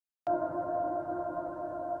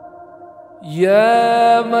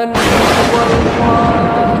يا من هو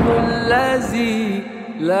الله الذي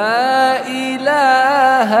لا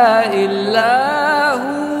إله إلا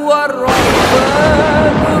هو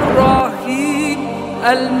الرحمن الرحيم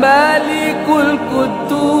الملك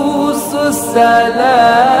القدوس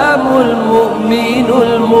السلام المؤمن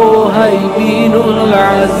المهيمن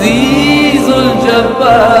العزيز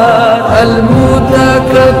الجبار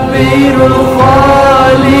المتكبر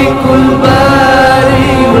الخالق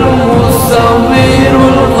البارئ المصور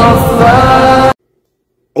الغفار.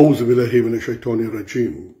 أعوذ بالله من الشيطان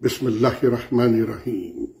الرجيم. بسم الله الرحمن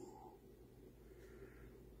الرحيم.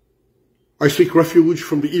 I seek refuge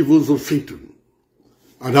from the evils of Satan,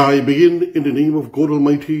 and I begin in the name of God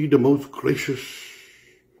Almighty, the most gracious,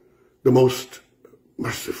 the most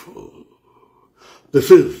merciful. This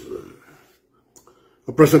is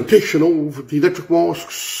a presentation of the Electric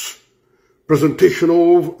Mosque's presentation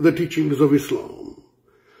of the teachings of Islam.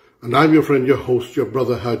 And I'm your friend, your host, your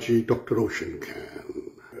brother Hajji, Dr. Roshan.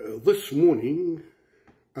 This morning,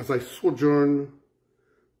 as I sojourn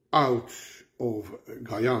out of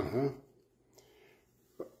Guyana,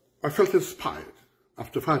 I felt inspired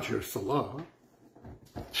after Fajr Salah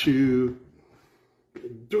to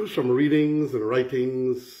do some readings and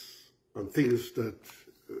writings on things that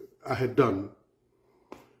I had done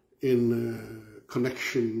in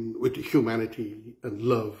connection with humanity and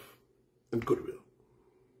love and goodwill.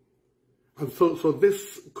 And so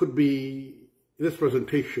this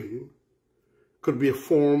presentation could be a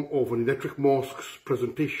form of an Electric Mosque's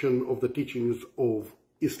presentation of the teachings of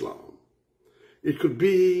Islam. It could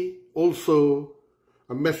be also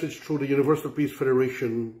a message through the Universal Peace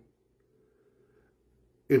Federation,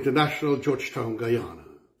 International, Georgetown, Guyana,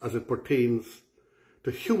 as it pertains to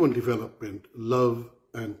human development, love,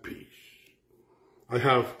 and peace. I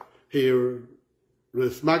have here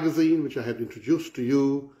this magazine, which I had introduced to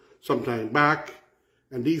you some time back,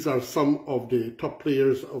 and these are some of the top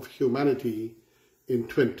players of humanity in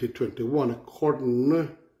 2021, according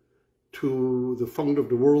to the founder of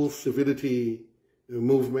the World Civility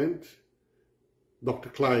Movement, Dr.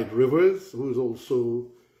 Clyde Rivers, who is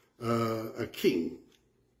also a king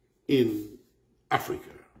in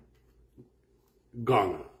Africa,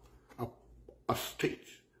 Ghana, a state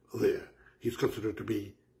there. He's considered to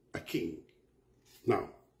be a king. Now,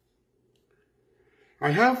 I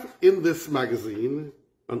have in this magazine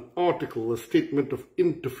an article, a statement of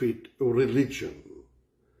interfaith religion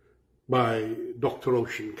by Dr.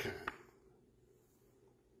 Roshan.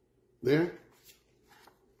 There.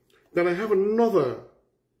 Then I have another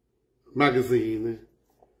magazine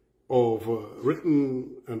of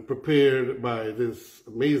written and prepared by this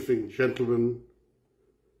amazing gentleman,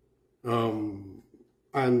 and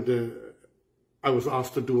I was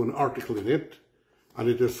asked to do an article in it, and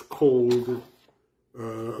it is called,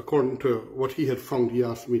 according to what he had found, he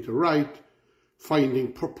asked me to write,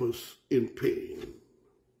 Finding Purpose in Pain.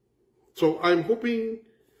 So I'm hoping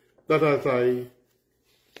that as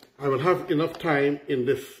I will have enough time in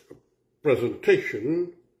this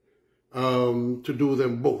presentation to do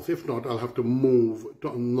them both. If not, I'll have to move to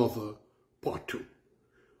another part 2.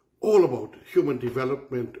 All about human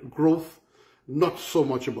development, growth, not so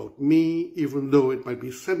much about me, even though it might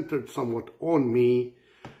be centered somewhat on me.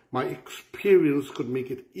 My experience could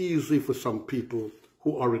make it easy for some people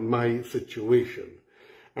who are in my situation.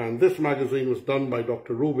 And this magazine was done by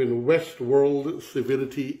Dr. Reuben West, World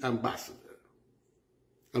Civility Ambassador.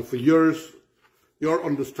 And for years, your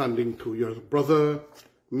understanding to your brother,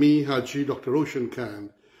 me, Hajji, Dr. Roshan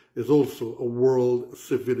Khan, is also a World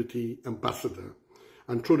Civility Ambassador.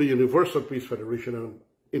 And through the Universal Peace Federation, an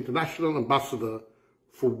International Ambassador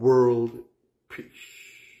for World Peace.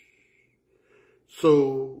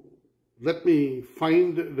 So let me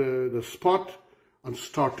find the spot and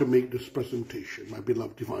start to make this presentation, my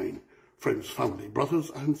beloved divine friends, family, brothers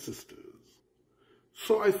and sisters.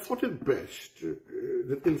 So I thought it best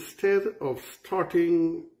that instead of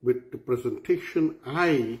starting with the presentation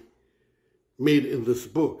I made in this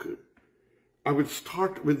book, I would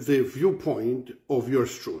start with the viewpoint of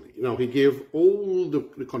yours truly. Now, he gave all the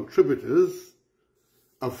contributors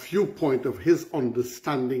a viewpoint of his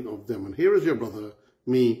understanding of them. And here is your brother,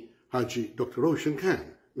 me, Hajji, Dr. Roshan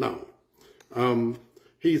Khan. Now,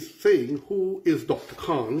 he's saying, who is Dr.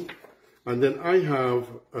 Khan? And then I have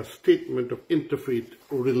a statement of interfaith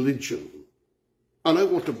religion. And I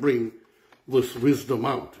want to bring this wisdom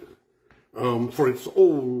out, for it's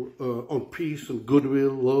all on peace and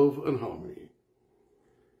goodwill, love and harmony.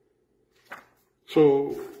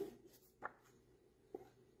 So,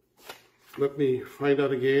 let me find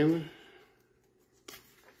out again.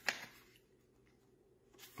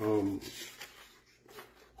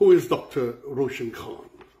 Who is Dr. Roshan Khan?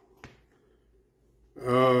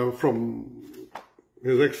 From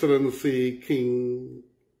His Excellency King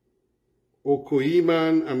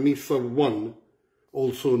Okoiman and Misa I,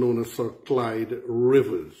 also known as Sir Clyde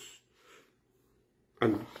Rivers.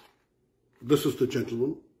 And this is the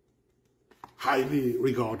gentleman, highly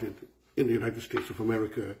regarded in the United States of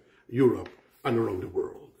America, Europe, and around the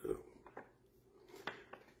world.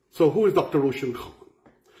 So who is Dr. Roshan Khan?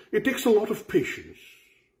 It takes a lot of patience,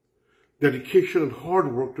 dedication, and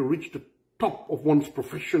hard work to reach the top of one's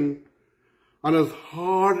profession, and it's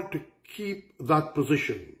hard to keep that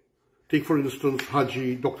position. Take, for instance,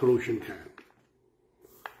 Hajji Dr. Roshan Khan,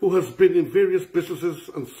 who has been in various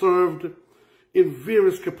businesses and served in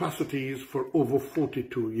various capacities for over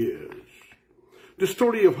 42 years. The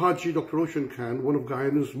story of Hajji Dr. Roshan Khan, one of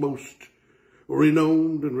Guyana's most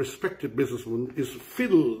renowned and respected businessmen, is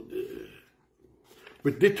filled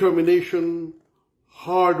with determination,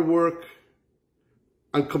 hard work,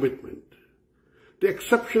 and commitment. The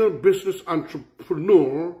exceptional business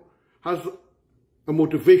entrepreneur has a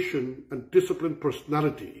motivation and disciplined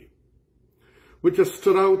personality which has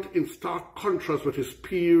stood out in stark contrast with his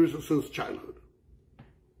peers since childhood.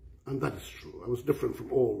 And that is true. I was different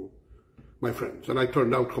from all my friends, and I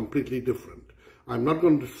turned out completely different. I'm not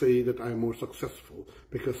going to say that I'm more successful,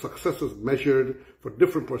 because success is measured for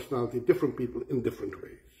different personality, different people in different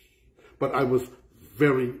ways. But I was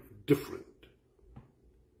very different.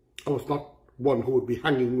 I was not one who would be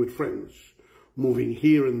hanging with friends, moving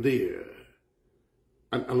here and there,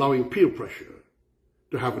 and allowing peer pressure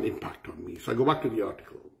to have an impact on me. So I go back to the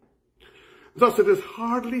article. Thus, it is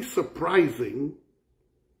hardly surprising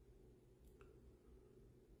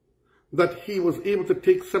that he was able to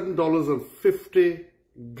take $7.50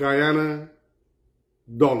 Guyana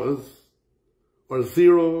dollars, or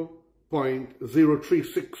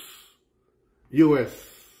 0.036 US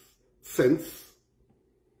cents,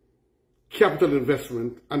 capital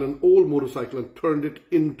investment, and an old motorcycle, and turned it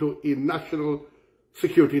into a national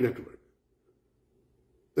security network.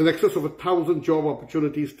 In excess of 1,000 job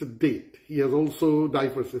opportunities to date. He has also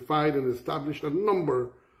diversified and established a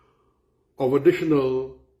number of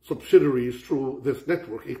additional subsidiaries through this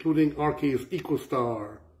network, including RK's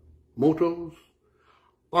EcoStar Motors,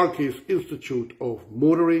 RK's Institute of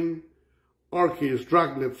Motoring, RK's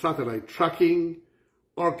Dragnet Satellite Tracking,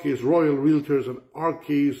 RK's Royal Realtors, and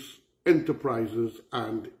RK's Enterprises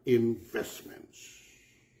and Investments.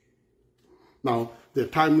 Now, there are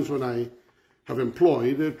times when I have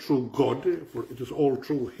employed, through God, for it is all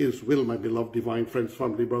through His will, my beloved divine friends,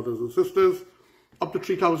 family, brothers and sisters, up to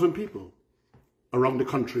 3,000 people around the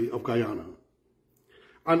country of Guyana.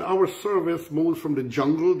 And our service moves from the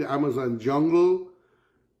jungle, the Amazon jungle,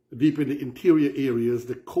 deep in the interior areas,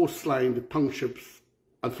 the coastline, the townships,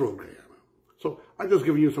 and throughout Guyana. So I'm just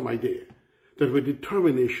giving you some idea that with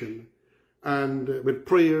determination and with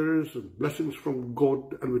prayers and blessings from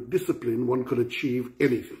God and with discipline, one could achieve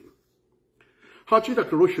anything. Hajji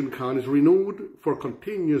Dr. Roshan Khan is renowned for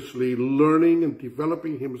continuously learning and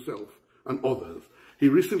developing himself and others. He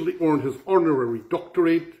recently earned his honorary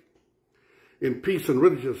doctorate in Peace and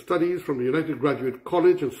Religious Studies from the United Graduate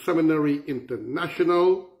College and Seminary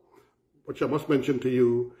International, which I must mention to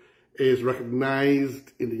you is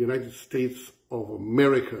recognized in the United States of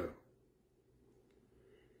America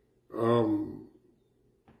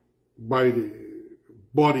by the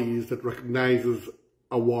bodies that recognizes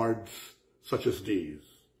awards such as these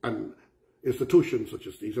and institutions such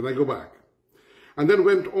as these. And I go back. And then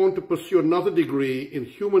went on to pursue another degree in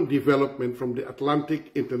human development from the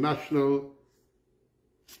Atlantic International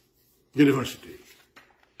University.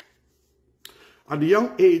 At the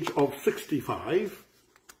young age of 65,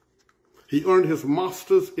 he earned his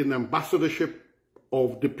master's in ambassadorship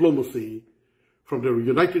of diplomacy from the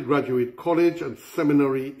United Graduate College and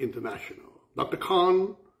Seminary International. Dr.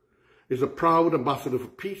 Khan is a proud ambassador for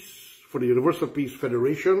peace for the Universal Peace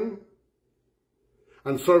Federation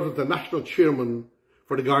and serves as the national chairman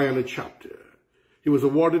for the Guyana chapter. He was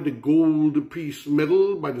awarded the Gold Peace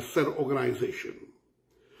Medal by the said organization.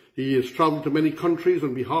 He has traveled to many countries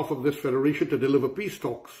on behalf of this federation to deliver peace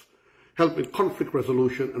talks, help in conflict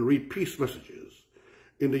resolution, and read peace messages.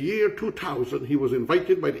 In the year 2000, he was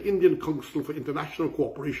invited by the Indian Council for International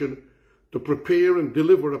Cooperation to prepare and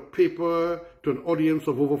deliver a paper to an audience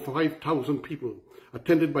of over 5,000 people,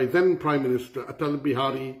 attended by then Prime Minister Atal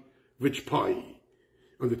Bihari Vajpayee,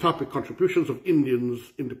 on the topic contributions of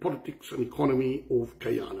Indians in the politics and economy of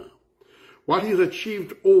Guyana. While he has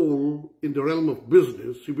achieved all in the realm of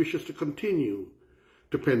business, he wishes to continue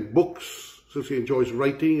to pen books, since he enjoys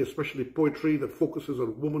writing, especially poetry that focuses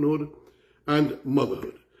on womanhood and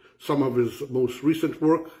motherhood. some of his most recent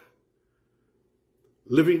work,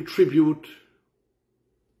 Living Tribute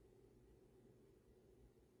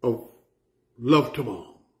of Love to Mom,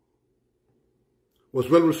 was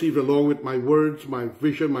well received along with My Words, My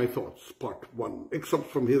Vision, My Thoughts, Part 1,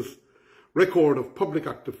 excerpts from his record of public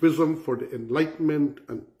activism for the enlightenment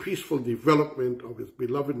and peaceful development of his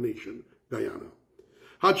beloved nation, Guyana.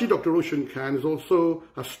 Hajji Dr. Roshan Khan is also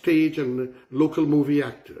a stage and local movie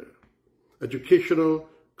actor, educational,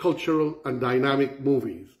 cultural, and dynamic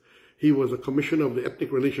movies. He was a commissioner of the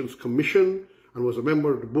Ethnic Relations Commission and was a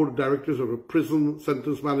member of the board of directors of the Prison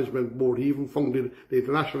Sentence Management Board. He even founded the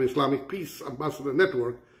International Islamic Peace Ambassador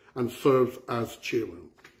Network and serves as chairman.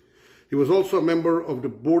 He was also a member of the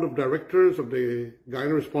board of directors of the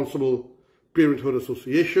Guyana Responsible Parenthood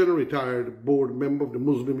Association, retired board member of the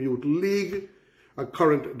Muslim Youth League, a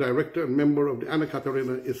current director and member of the Anna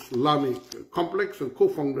Catarina Islamic Complex, and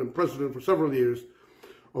co-founder and president for several years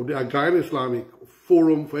of the Guyana Islamic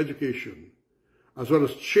Forum for Education, as well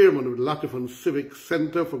as chairman of the Latifan Civic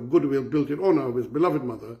Center for Goodwill, built in honor of his beloved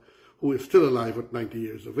mother, who is still alive at 90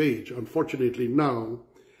 years of age. Unfortunately now,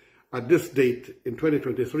 at this date, in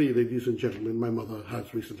 2023, ladies and gentlemen, my mother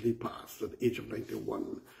has recently passed at the age of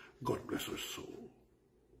 91. God bless her soul.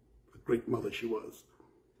 A great mother she was.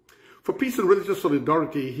 For peace and religious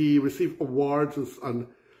solidarity, he received awards and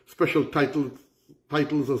special titles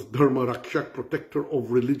as Dharma Rakshak, Protector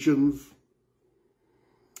of Religions,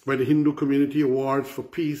 by the Hindu Community Awards for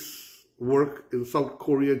Peace work in South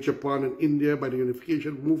Korea, Japan, and India by the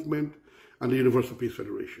Unification Movement and the Universal Peace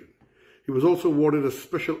Federation. He was also awarded a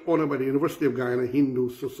special honor by the University of Guyana Hindu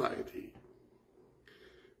Society.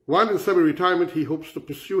 While in semi-retirement, he hopes to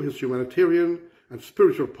pursue his humanitarian and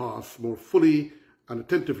spiritual paths more fully and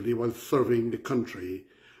attentively while serving the country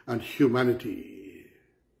and humanity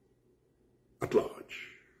at large.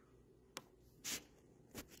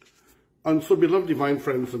 And so, beloved divine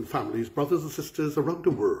friends and families, brothers and sisters around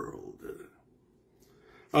the world,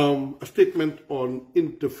 a statement on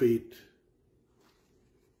interfaith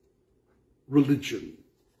religion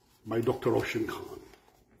by Dr. Roshan Khan.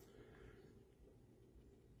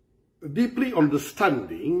 Deeply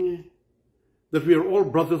understanding that we are all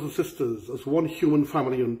brothers and sisters as one human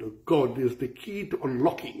family under God is the key to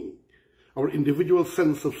unlocking our individual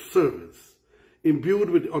sense of service, imbued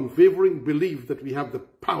with the unwavering belief that we have the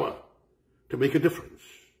power to make a difference.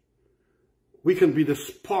 We can be the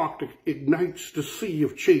spark that ignites the sea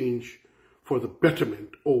of change for the betterment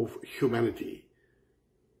of humanity.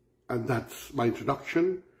 And that's my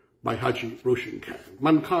introduction by Hajji Roshan Khan.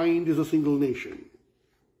 Mankind is a single nation.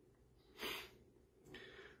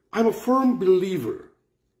 I'm a firm believer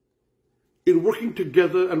in working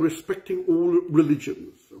together and respecting all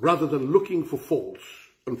religions rather than looking for faults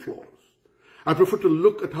and flaws. I prefer to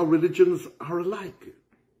look at how religions are alike.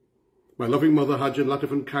 My loving mother, Hajji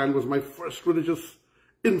Latifan Khan, was my first religious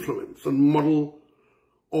influence and model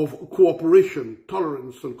of cooperation,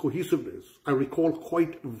 tolerance, and cohesiveness. I recall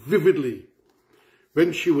quite vividly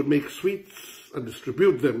when she would make sweets and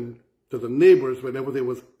distribute them to the neighbors whenever there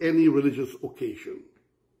was any religious occasion.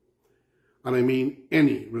 And I mean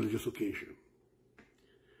any religious occasion.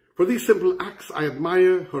 For these simple acts, I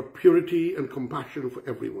admire her purity and compassion for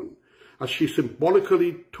everyone, as she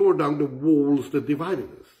symbolically tore down the walls that divided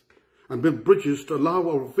us and built bridges to allow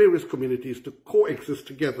our various communities to coexist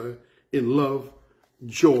together in love,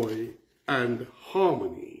 joy, and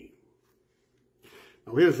harmony.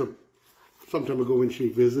 Now here's some time ago when she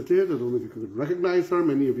visited. I don't know if you could recognize her.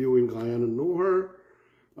 Many of you in Guyana know her.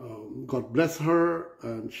 God bless her,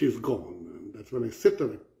 and she's gone. And that's when I sat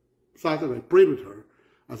and I prayed with her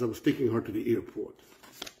as I was taking her to the airport.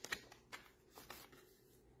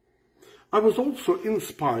 I was also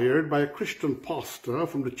inspired by a Christian pastor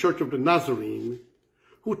from the Church of the Nazarene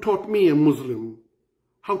who taught me, a Muslim,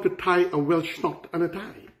 how to tie a Welsh knot and a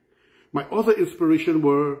tie. My other inspiration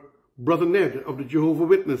were Brother Ned of the Jehovah's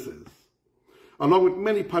Witnesses, along with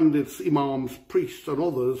many pundits, imams, priests, and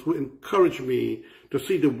others who encouraged me to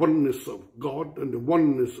see the oneness of God and the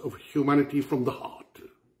oneness of humanity from the heart.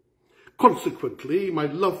 Consequently, my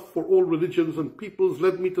love for all religions and peoples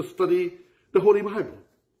led me to study the Holy Bible,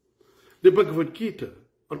 the Bhagavad Gita,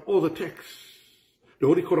 and all the texts, the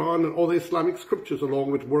Holy Quran and all the Islamic scriptures,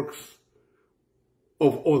 along with works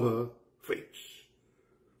of other faiths.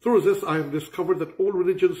 Through this, I have discovered that all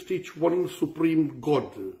religions teach one supreme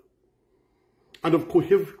God and of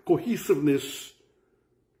cohesiveness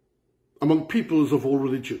among peoples of all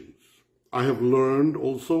religions. I have learned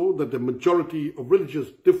also that the majority of religious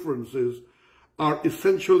differences are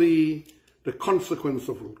essentially the consequence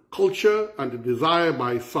of culture and the desire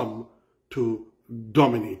by some to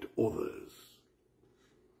dominate others.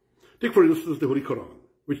 Take for instance the Holy Quran,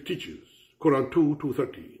 which teaches, Quran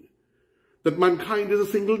 2:13, that mankind is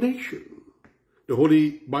a single nation. The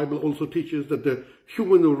Holy Bible also teaches that the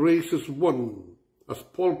human race is one, as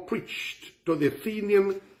Paul preached to the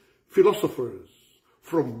Athenian philosophers.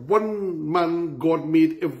 From one man God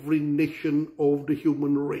made every nation of the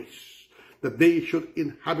human race, that they should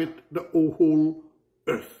inhabit the whole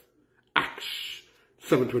earth. Acts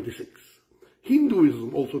 7:26.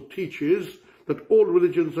 Hinduism also teaches that all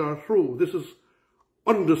religions are true. This is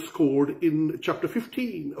underscored in chapter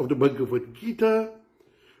 15 of the Bhagavad Gita,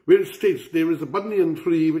 where it states there is a banyan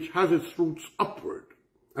tree which has its roots upward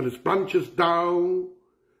and its branches down,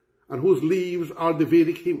 and whose leaves are the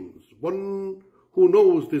Vedic hymns. One who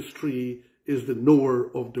knows this tree is the knower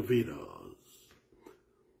of the Vedas.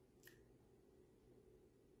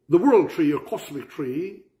 The world tree or cosmic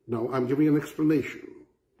tree, now I'm giving an explanation,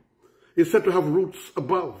 is said to have roots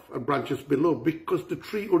above and branches below because the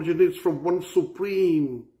tree originates from one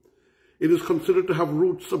supreme. It is considered to have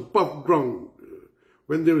roots above ground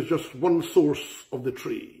when there is just one source of the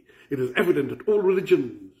tree. It is evident that all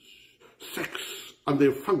religions, sects, and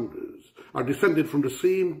their founders are descended from the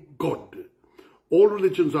same God. All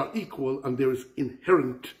religions are equal, and there is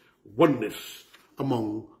inherent oneness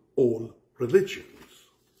among all religions.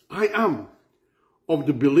 I am of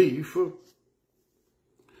the belief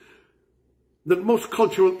that most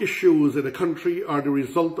cultural issues in a country are the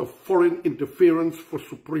result of foreign interference for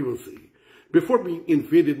supremacy. Before being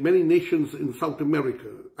invaded, many nations in South America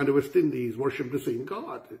and the West Indies worshipped the same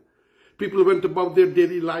God. People went about their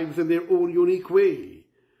daily lives in their own unique way.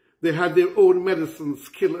 They had their own medicine,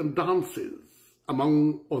 skill, and dances,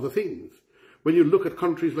 among other things. When you look at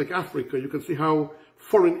countries like Africa, you can see how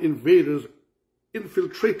foreign invaders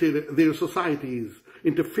infiltrated their societies,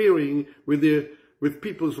 interfering with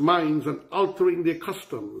people's minds and altering their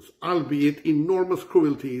customs, albeit enormous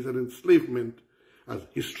cruelties and enslavement, as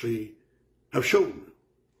history have shown.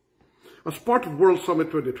 As part of World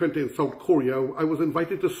Summit 2020 in South Korea, I was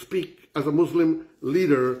invited to speak as a Muslim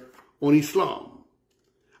leader on Islam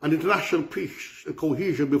and international peace and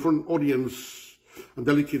cohesion before an audience and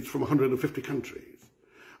delegates from 150 countries,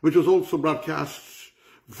 which was also broadcast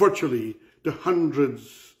virtually to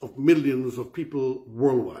hundreds of millions of people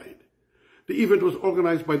worldwide. The event was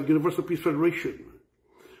organized by the Universal Peace Federation,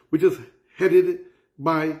 which is headed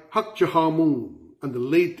by Hajji Moon and the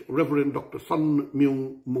late Reverend Dr. Sun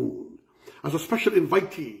Myung Moon. As a special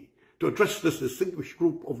invitee to address this distinguished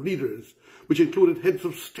group of leaders, which included heads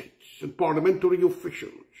of states and parliamentary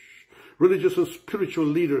officials, religious and spiritual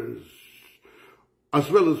leaders, as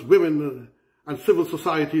well as women and civil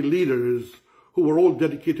society leaders who were all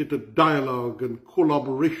dedicated to dialogue and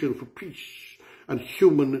collaboration for peace and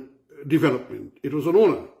human development. It was an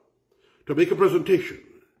honor to make a presentation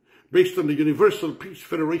based on the Universal Peace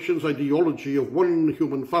Federation's ideology of one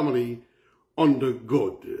human family under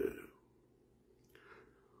God.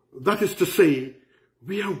 That is to say,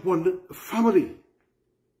 we are one family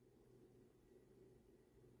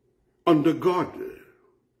under God,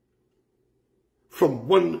 from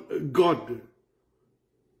one God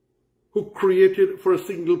who created for a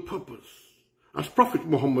single purpose. As Prophet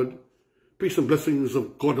Muhammad, peace and blessings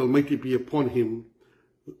of God Almighty be upon him,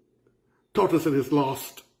 taught us in his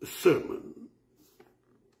last sermon.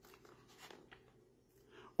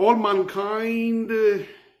 All mankind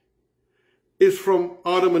is from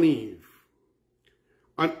Adam and Eve.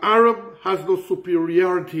 An Arab has no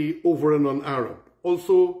superiority over a non-Arab.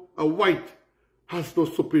 Also, a white has no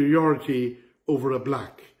superiority over a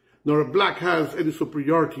black, nor a black has any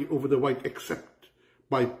superiority over the white except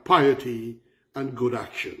by piety and good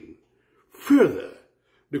action. Further,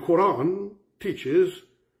 the Quran teaches,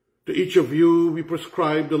 to each of you we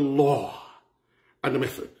prescribe the law and the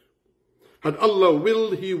method. Had Allah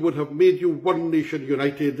willed, He would have made you one nation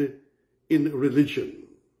united in religion.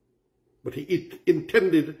 But He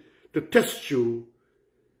intended to test you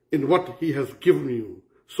in what He has given you.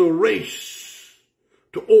 So race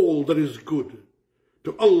to all that is good.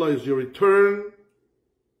 To Allah is your return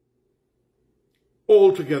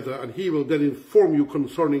altogether, and He will then inform you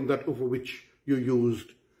concerning that over which you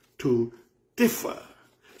used to differ.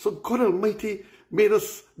 So God Almighty made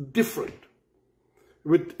us different,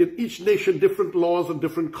 with in each nation different laws and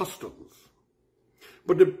different customs.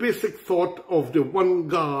 But the basic thought of the one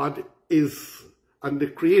God is, and the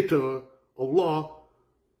Creator, Allah,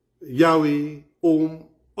 Yahweh, Allah,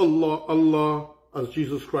 Allah, as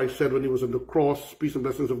Jesus Christ said when He was on the cross, peace and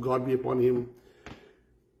blessings of God be upon Him,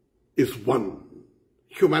 is one.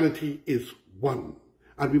 Humanity is one.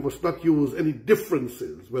 And we must not use any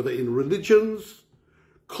differences, whether in religions,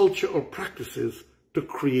 culture, or practices, to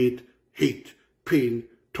create hate, pain,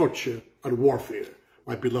 torture, and warfare.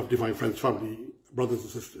 My beloved Divine Friends, family, brothers and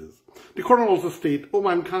sisters. The Quran also states, O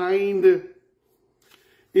mankind,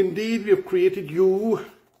 indeed we have created you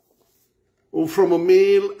from a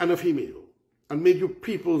male and a female, and made you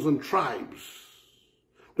peoples and tribes,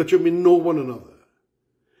 that you may know one another.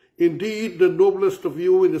 Indeed, the noblest of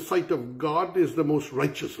you in the sight of God is the most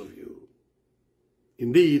righteous of you.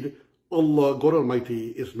 Indeed, Allah, God Almighty,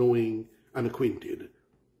 is knowing and acquainted,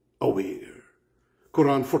 aware.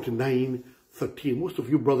 Quran 49:13. Most of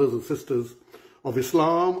you brothers and sisters of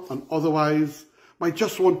Islam and otherwise might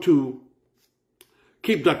just want to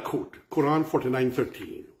keep that quote, Quran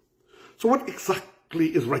 49:13. So what exactly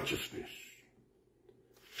is righteousness?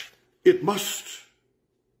 It must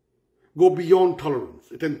go beyond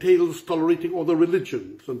tolerance. It entails tolerating other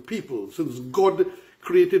religions and peoples, since God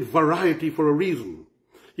created variety for a reason.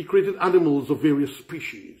 He created animals of various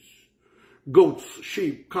species, goats,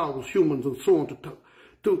 sheep, cows, humans, and so on,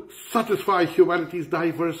 to satisfy humanity's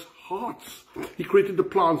diverse hearts. He created the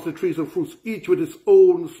plants, the trees, and fruits, each with its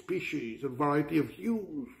own species and variety of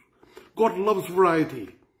hues. God loves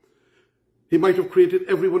variety. He might have created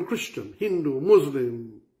everyone Christian, Hindu,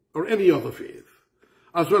 Muslim, or any other faith,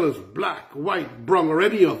 as well as black, white, brown, or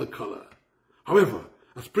any other color. However,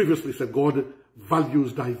 as previously said, God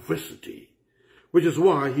values diversity, which is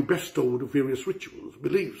why he bestowed various rituals,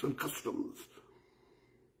 beliefs, and customs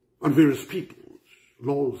on various peoples,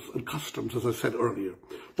 laws and customs, as I said earlier.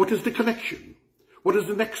 What is the connection? What is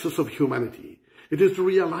the nexus of humanity? It is the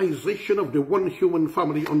realization of the one human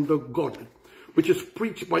family under God, which is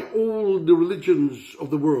preached by all the religions of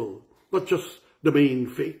the world, not just the main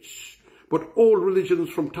faiths, but all religions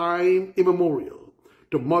from time immemorial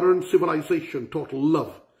to modern civilization taught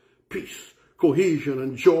love, peace, cohesion,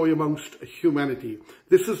 and joy amongst humanity.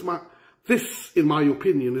 This, in my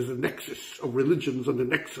opinion, is the nexus of religions and the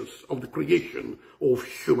nexus of the creation of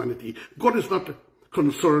humanity. God is not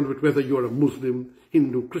concerned with whether you are a Muslim,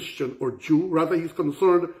 Hindu, Christian, or Jew. Rather, he's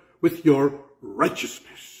concerned with your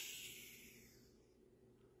righteousness.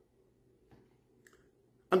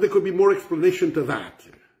 And there could be more explanation to that.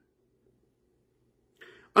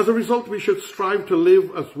 As a result, we should strive to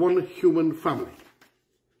live as one human family,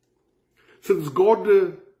 since God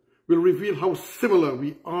will reveal how similar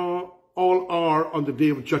we all are on the day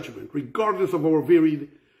of judgment, regardless of our varied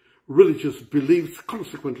religious beliefs.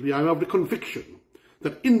 Consequently, I have the conviction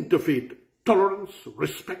that interfaith tolerance,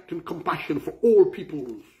 respect, and compassion for all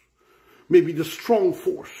peoples may be the strong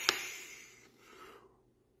force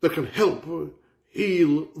that can help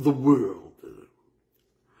heal the world.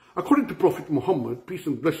 According to Prophet Muhammad, peace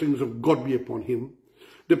and blessings of God be upon him,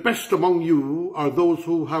 the best among you are those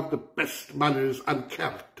who have the best manners and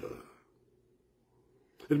character.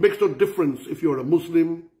 It makes no difference if you are a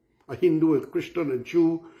Muslim, a Hindu, a Christian, a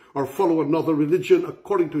Jew, or follow another religion.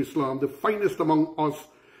 According to Islam, the finest among us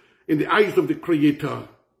in the eyes of the Creator,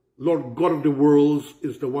 Lord God of the worlds,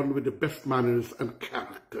 is the one with the best manners and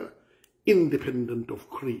character, independent of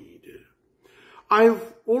creed. I've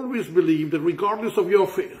always believed that regardless of your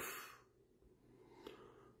faith,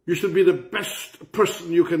 you should be the best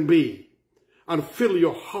person you can be and fill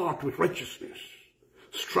your heart with righteousness.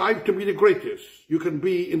 Strive to be the greatest you can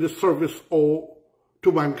be in the service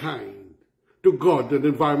to mankind, to God, and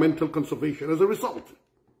environmental conservation. As a result,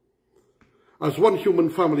 as one human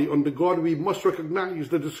family under God, we must recognize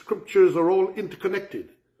that the scriptures are all interconnected.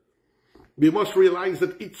 We must realize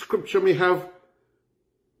that each scripture may have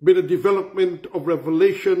been a development of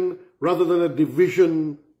revelation rather than a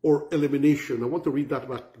division or elimination. I want to read that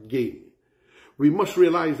back again. We must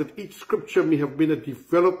realize that each scripture may have been a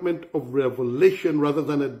development of revelation rather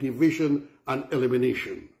than a division and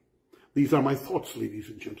elimination. These are my thoughts, ladies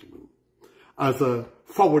and gentlemen. As a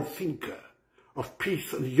forward thinker of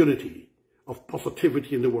peace and unity, of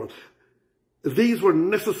positivity in the world, these were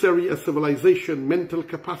necessary as civilization, mental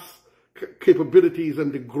capabilities,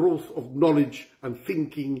 and the growth of knowledge and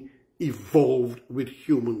thinking evolved with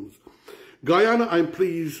humans. Guyana, I'm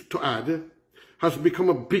pleased to add, has become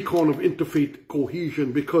a beacon of interfaith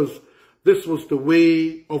cohesion because this was the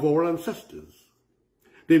way of our ancestors.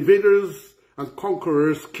 The invaders and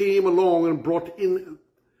conquerors came along and brought in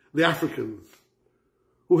the Africans,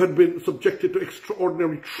 who had been subjected to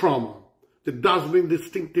extraordinary trauma. The dazzling,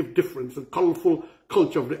 distinctive difference and colorful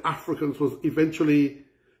culture of the Africans was eventually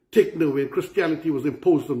taken away, and Christianity was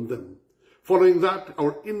imposed on them. Following that,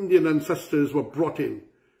 our Indian ancestors were brought in.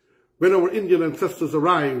 When our Indian ancestors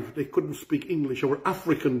arrived, they couldn't speak English. Our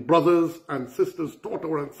African brothers and sisters taught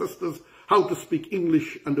our ancestors how to speak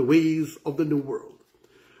English and the ways of the New World.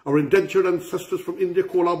 Our indentured ancestors from India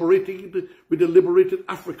collaborated with the liberated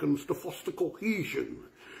Africans to foster cohesion,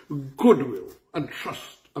 goodwill, and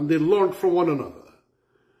trust and they learned from one another.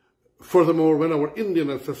 Furthermore, when our Indian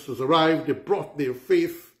ancestors arrived, they brought their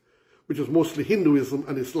faith, which was mostly Hinduism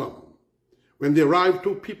and Islam. When they arrived,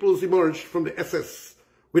 two peoples emerged from the SS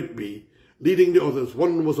Whitby, leading the others.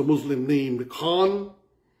 One was a Muslim named Khan,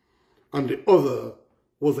 and the other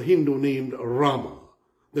was a Hindu named Rama.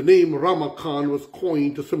 The name Rama Khan was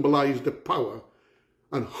coined to symbolize the power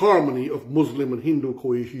and harmony of Muslim and Hindu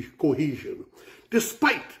cohesion.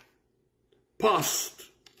 Despite past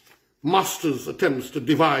masters' attempts to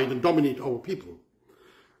divide and dominate our people,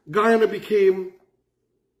 Guyana became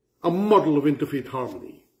a model of interfaith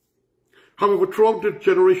harmony. However, throughout the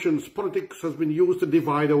generations, politics has been used to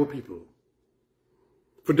divide our people.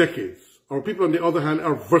 For decades, our people, on the other hand,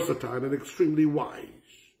 are versatile and extremely wise.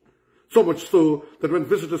 So much so that when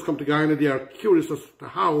visitors come to Guyana, they are curious as to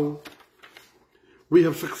how we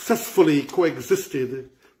have successfully coexisted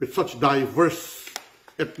with such diverse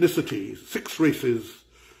ethnicities, 6 races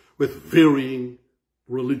with varying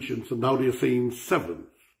religions, and now they are saying 7th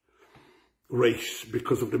race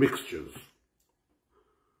because of the mixtures.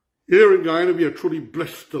 Here in Guyana, we are truly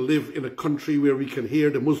blessed to live in a country where we can hear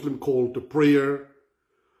the Muslim call to prayer,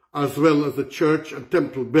 as well as the church and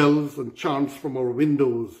temple bells and chants from our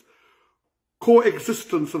windows.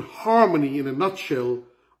 Coexistence and harmony, in a nutshell,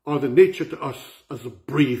 are the nature to us as a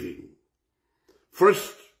breathing.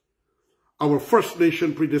 First, our First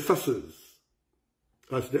Nation predecessors,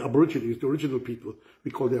 as the Aborigines, the original people,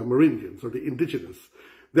 we call them Amerindians or the indigenous.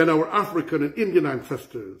 Then our African and Indian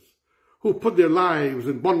ancestors, who put their lives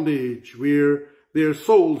in bondage, where their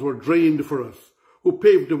souls were drained for us, who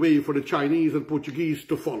paved the way for the Chinese and Portuguese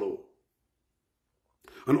to follow.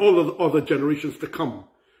 And all of the other generations to come,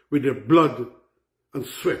 with their blood and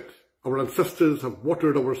sweat. Our ancestors have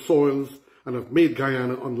watered our soils and have made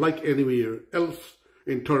Guyana unlike anywhere else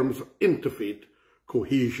in terms of interfaith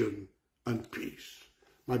cohesion and peace.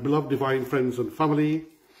 My beloved divine friends and family,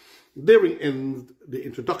 therein ends the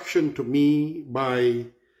introduction to me by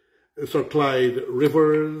Sir Clyde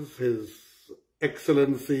Rivers, His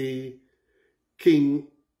Excellency King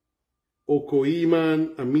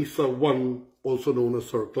Okoiman Amisa I, also known as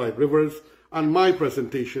Sir Clyde Rivers, and my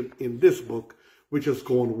presentation in this book, which has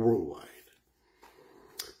gone worldwide.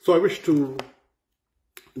 So I wish to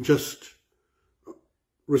just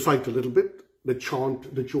recite a little bit the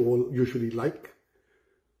chant that you all usually like.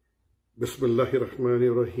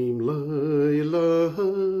 Bismillahirrahmanirrahim. La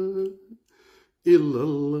ilaha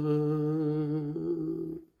illallah.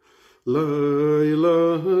 La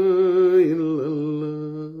ilaha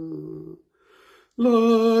illallah.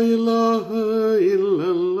 La ilaha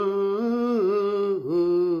illallah.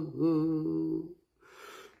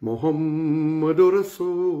 Muhammadur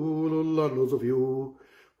Rasulullah. Those of you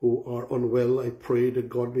who are unwell, I pray that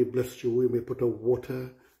God may bless you. You may put a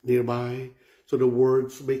water nearby, so the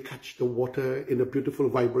words may catch the water in a beautiful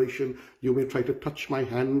vibration. You may try to touch my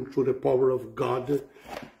hand through the power of God,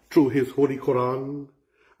 through His Holy Quran,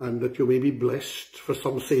 and that you may be blessed. For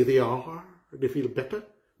some say they feel better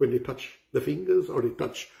when they touch the fingers, or they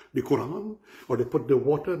touch the Quran, or they put the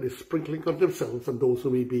water, they're sprinkling on themselves, and those who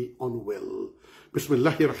may be unwell.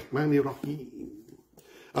 Bismillahirrahmanirrahim.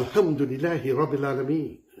 Alhamdulillahi Rabbil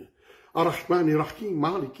Alameen. Ar-Rahmanir-Rahim.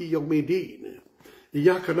 Maliki Yawmiddin.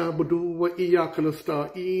 Iyaka na'budu wa iyaka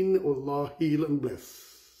nasta'in. Allah heal and bless.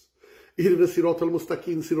 Ihdina siratal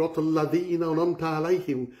mustaqim, siratal ladina an'amta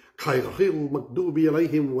alayhim, ghayril maghdubi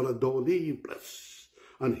alayhim waladdallin. Bless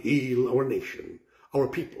and heal our nation, our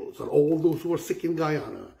peoples, and all those who are sick in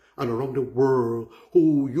Guyana and around the world,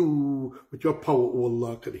 who you, with your power, O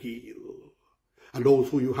Allah, can heal. And those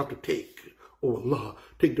who you have to take, O Allah,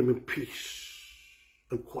 take them in peace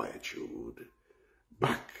and quietude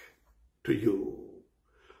back to you.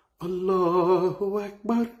 Allahu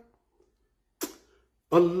Akbar,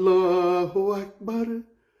 Allahu Akbar,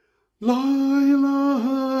 La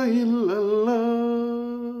ilaha illallah,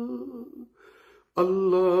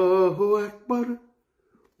 Allahu Akbar,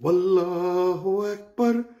 Wallahu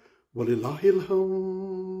Akbar, Walillahil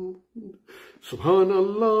hamd.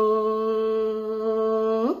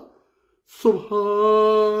 Subhanallah,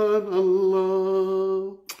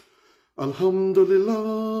 Subhanallah,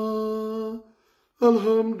 Alhamdulillah,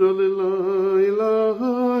 Alhamdulillah,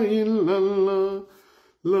 ilaha illallah,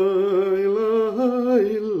 la ilaha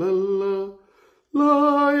illallah,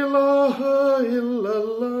 la ilaha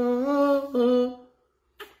illallah,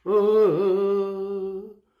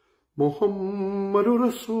 Muhammadur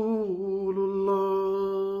Rasulullah.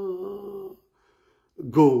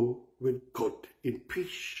 Go with God in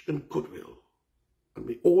peace and goodwill, and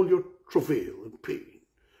may all your travail and pain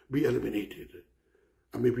be eliminated,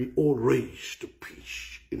 and may we all raise to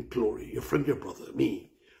peace in glory. Your friend, your brother, me,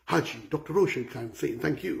 Hajji, Dr. Roshan Khan, saying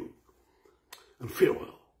thank you and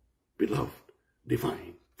farewell, beloved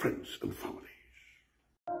divine friends and families.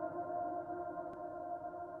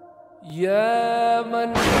 يا من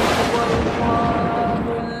هو الله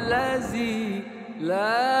الذي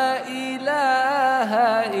لا إله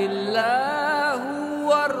إلا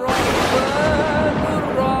هو الرحمن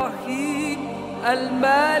الرحيم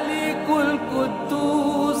الملك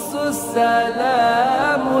القدوس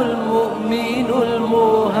السلام المؤمن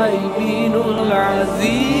المهيمن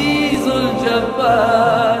العزيز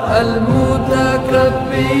الجبار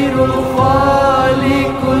المتكبر الخالق